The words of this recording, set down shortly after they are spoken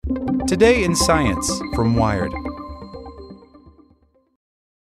Today in Science from Wired.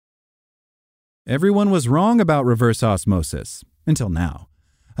 Everyone was wrong about reverse osmosis, until now.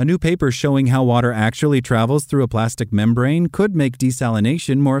 A new paper showing how water actually travels through a plastic membrane could make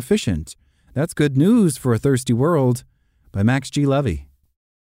desalination more efficient. That's good news for a thirsty world. By Max G. Levy.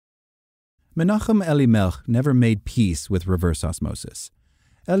 Menachem Elimelech never made peace with reverse osmosis.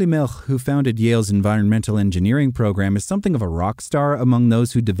 Elimelech, who founded Yale's environmental engineering program, is something of a rock star among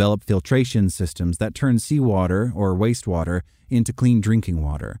those who develop filtration systems that turn seawater, or wastewater, into clean drinking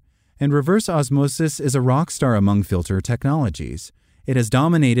water. And reverse osmosis is a rock star among filter technologies. It has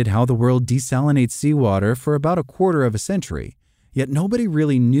dominated how the world desalinates seawater for about a quarter of a century, yet nobody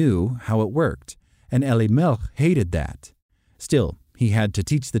really knew how it worked, and Elimelech hated that. Still, he had to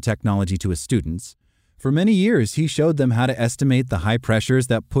teach the technology to his students. For many years, he showed them how to estimate the high pressures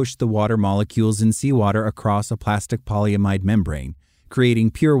that push the water molecules in seawater across a plastic polyamide membrane,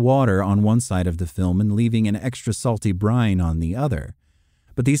 creating pure water on one side of the film and leaving an extra salty brine on the other.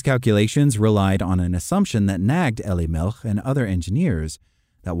 But these calculations relied on an assumption that nagged Elimelech and other engineers,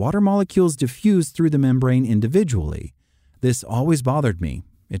 that water molecules diffuse through the membrane individually. This always bothered me.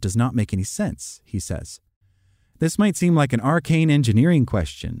 It does not make any sense, he says. This might seem like an arcane engineering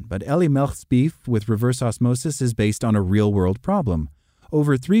question, but Elimelech's beef with reverse osmosis is based on a real-world problem.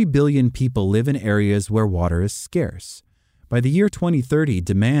 Over 3 billion people live in areas where water is scarce. By the year 2030,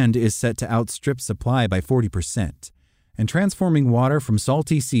 demand is set to outstrip supply by 40%. And transforming water from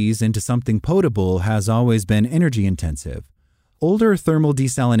salty seas into something potable has always been energy-intensive. Older thermal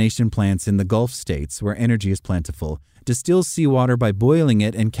desalination plants in the Gulf states, where energy is plentiful, distill seawater by boiling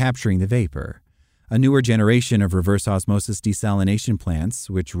it and capturing the vapor. A newer generation of reverse osmosis desalination plants,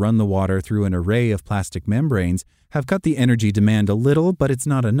 which run the water through an array of plastic membranes, have cut the energy demand a little, but it's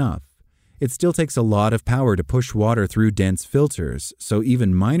not enough. It still takes a lot of power to push water through dense filters, so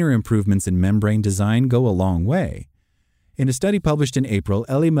even minor improvements in membrane design go a long way. In a study published in April,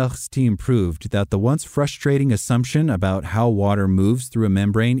 Elimelech's team proved that the once frustrating assumption about how water moves through a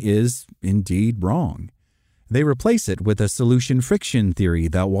membrane is, indeed, wrong. They replace it with a solution friction theory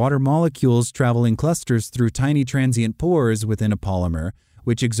that water molecules travel in clusters through tiny transient pores within a polymer,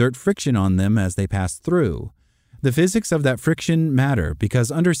 which exert friction on them as they pass through. The physics of that friction matter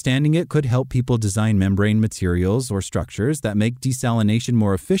because understanding it could help people design membrane materials or structures that make desalination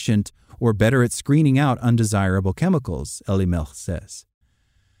more efficient or better at screening out undesirable chemicals, Elimelech says.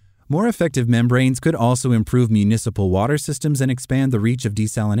 More effective membranes could also improve municipal water systems and expand the reach of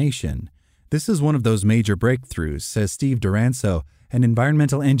desalination. This is one of those major breakthroughs, says Steve Duranzo, an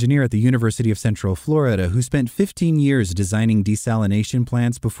environmental engineer at the University of Central Florida who spent 15 years designing desalination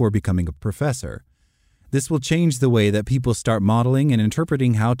plants before becoming a professor. This will change the way that people start modeling and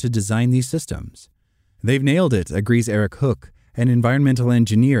interpreting how to design these systems. They've nailed it, agrees Eric Hook, an environmental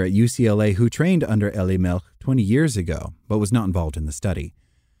engineer at UCLA who trained under Elimelech 20 years ago, but was not involved in the study.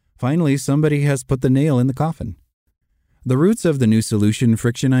 Finally, somebody has put the nail in the coffin. The roots of the new solution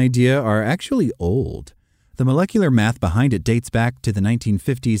friction idea are actually old. The molecular math behind it dates back to the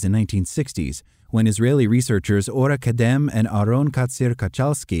 1950s and 1960s, when Israeli researchers Ora Kadem and Aron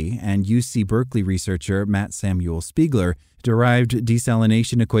Katsir-Kachalski and UC Berkeley researcher Matt Samuel Spiegler derived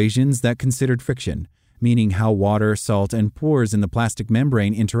desalination equations that considered friction, meaning how water, salt, and pores in the plastic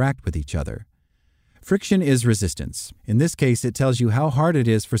membrane interact with each other. Friction is resistance. In this case, it tells you how hard it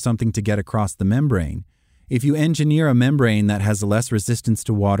is for something to get across the membrane. If you engineer a membrane that has less resistance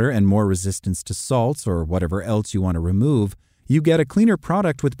to water and more resistance to salts or whatever else you want to remove, you get a cleaner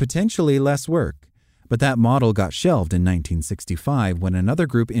product with potentially less work. But that model got shelved in 1965 when another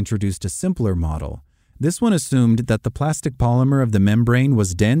group introduced a simpler model. This one assumed that the plastic polymer of the membrane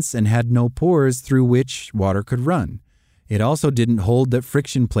was dense and had no pores through which water could run. It also didn't hold that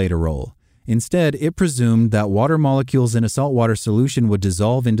friction played a role. Instead, it presumed that water molecules in a saltwater solution would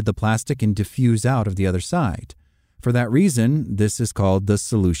dissolve into the plastic and diffuse out of the other side. For that reason, this is called the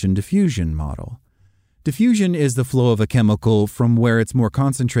solution diffusion model. Diffusion is the flow of a chemical from where it's more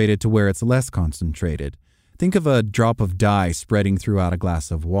concentrated to where it's less concentrated. Think of a drop of dye spreading throughout a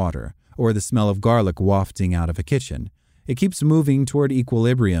glass of water, or the smell of garlic wafting out of a kitchen. It keeps moving toward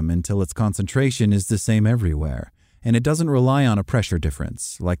equilibrium until its concentration is the same everywhere, and it doesn't rely on a pressure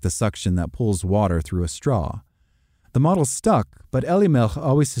difference, like the suction that pulls water through a straw. The model stuck, but Elimelech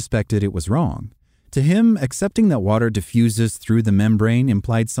always suspected it was wrong. To him, accepting that water diffuses through the membrane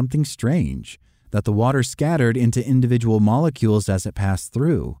implied something strange, that the water scattered into individual molecules as it passed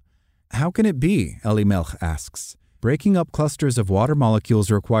through. How can it be, Elimelech asks. Breaking up clusters of water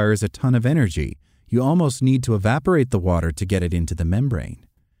molecules requires a ton of energy. You almost need to evaporate the water to get it into the membrane.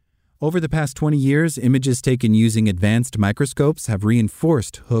 Over the past 20 years, images taken using advanced microscopes have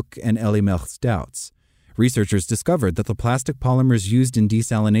reinforced Hooke and Elimelch's doubts. Researchers discovered that the plastic polymers used in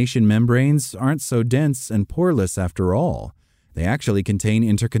desalination membranes aren't so dense and poreless after all. They actually contain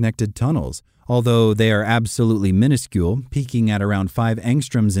interconnected tunnels, although they are absolutely minuscule, peaking at around 5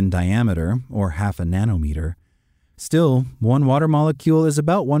 angstroms in diameter, or half a nanometer. Still, one water molecule is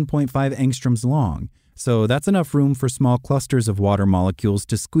about 1.5 angstroms long, so that's enough room for small clusters of water molecules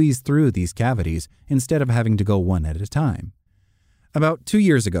to squeeze through these cavities instead of having to go one at a time. About 2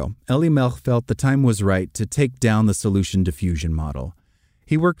 years ago, Elimelch felt the time was right to take down the solution diffusion model.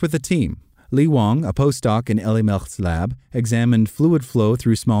 He worked with a team. Li Wang, a postdoc in Elimelch's lab, examined fluid flow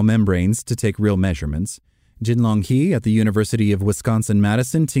through small membranes to take real measurements. Jinlong He at the University of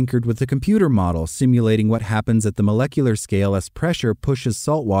Wisconsin-Madison tinkered with a computer model simulating what happens at the molecular scale as pressure pushes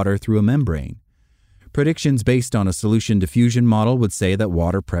salt water through a membrane. Predictions based on a solution diffusion model would say that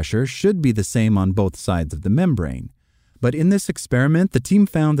water pressure should be the same on both sides of the membrane. But in this experiment, the team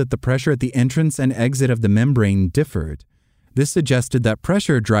found that the pressure at the entrance and exit of the membrane differed. This suggested that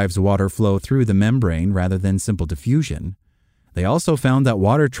pressure drives water flow through the membrane rather than simple diffusion. They also found that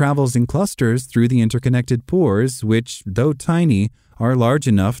water travels in clusters through the interconnected pores, which, though tiny, are large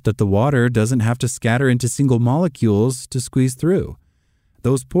enough that the water doesn't have to scatter into single molecules to squeeze through.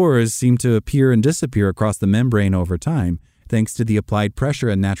 Those pores seem to appear and disappear across the membrane over time, thanks to the applied pressure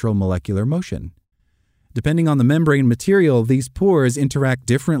and natural molecular motion. Depending on the membrane material, these pores interact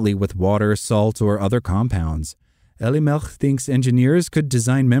differently with water, salt, or other compounds. Elimelch thinks engineers could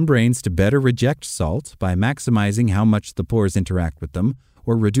design membranes to better reject salt by maximizing how much the pores interact with them,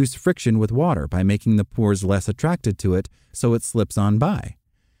 or reduce friction with water by making the pores less attracted to it so it slips on by.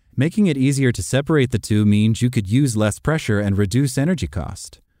 Making it easier to separate the two means you could use less pressure and reduce energy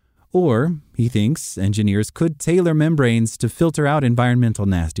cost. Or, he thinks, engineers could tailor membranes to filter out environmental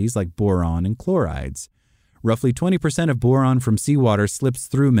nasties like boron and chlorides. Roughly 20% of boron from seawater slips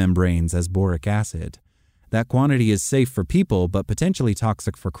through membranes as boric acid. That quantity is safe for people but potentially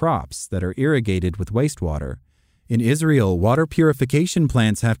toxic for crops that are irrigated with wastewater. In Israel, water purification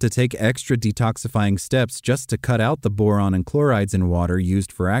plants have to take extra detoxifying steps just to cut out the boron and chlorides in water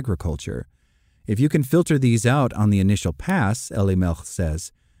used for agriculture. If you can filter these out on the initial pass, Elimelch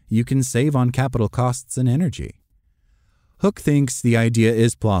says, you can save on capital costs and energy. Hooke thinks the idea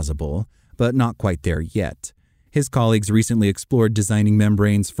is plausible, but not quite there yet. His colleagues recently explored designing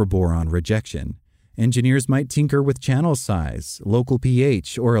membranes for boron rejection. Engineers might tinker with channel size, local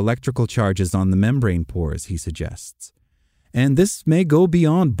pH, or electrical charges on the membrane pores, he suggests. And this may go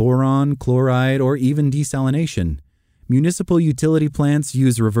beyond boron, chloride, or even desalination. Municipal utility plants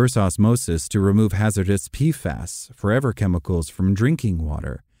use reverse osmosis to remove hazardous PFAS, forever chemicals, from drinking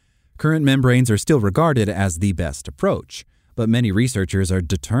water. Current membranes are still regarded as the best approach, but many researchers are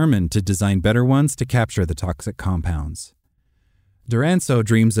determined to design better ones to capture the toxic compounds. Duranso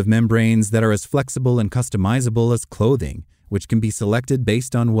dreams of membranes that are as flexible and customizable as clothing, which can be selected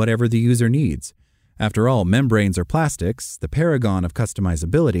based on whatever the user needs. After all, membranes are plastics, the paragon of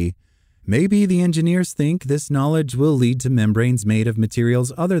customizability. Maybe the engineers think this knowledge will lead to membranes made of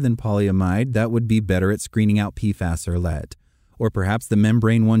materials other than polyamide that would be better at screening out PFAS or lead. Or perhaps the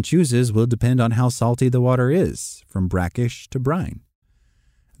membrane one chooses will depend on how salty the water is, from brackish to brine.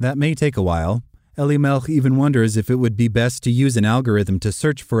 That may take a while. Elimelch even wonders if it would be best to use an algorithm to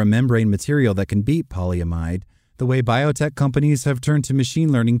search for a membrane material that can beat polyamide, the way biotech companies have turned to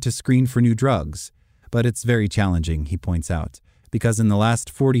machine learning to screen for new drugs. But it's very challenging, he points out, because in the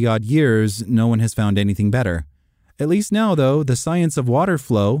last 40-odd years, no one has found anything better. At least now, though, the science of water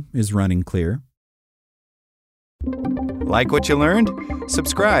flow is running clear. Like what you learned?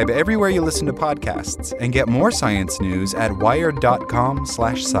 Subscribe everywhere you listen to podcasts and get more science news at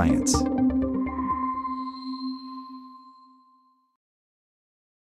wired.com/science.